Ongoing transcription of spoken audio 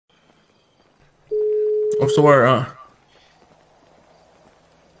What's the word,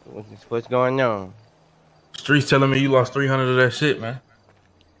 What's going on? Streets telling me you lost 300 of that shit, man.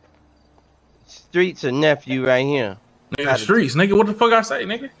 Streets a nephew right here. Nigga, streets, nigga. What the fuck I say,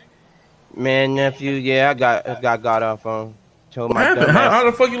 nigga? Man, nephew, yeah, I got off on. What happened? How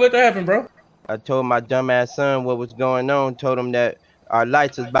the fuck you let that happen, bro? I told my dumbass son what was going on. Told him that our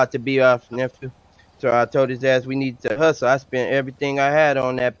lights was about to be off, nephew. So I told his ass we need to hustle. I spent everything I had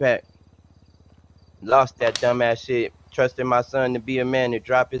on that pack. Lost that dumbass shit. Trusted my son to be a man to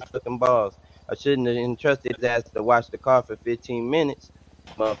drop his fucking balls. I shouldn't have entrusted his ass to watch the car for 15 minutes.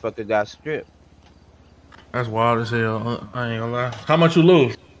 Motherfucker got stripped. That's wild as hell. I ain't gonna lie. How much you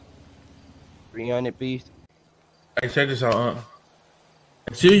lose? 300 piece. Hey, check this out,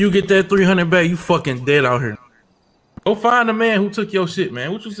 Until you get that 300 back, you fucking dead out here. Go find the man who took your shit,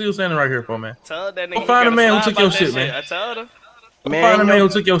 man. What you still standing right here for, man? Told that nigga Go find the man who took your shit, man. I told him. Go find the man who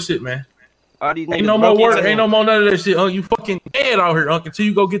took your shit, man. Ain't no more work, ain't no more none of that shit. You fucking dead out here, until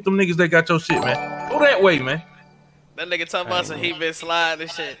you go get them niggas that got your shit, man. Go that way, man. That nigga talking about some he been sliding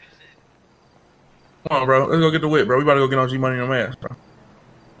and shit. Come on, bro. Let's go get the whip, bro. We about to go get on G Money on my ass, bro.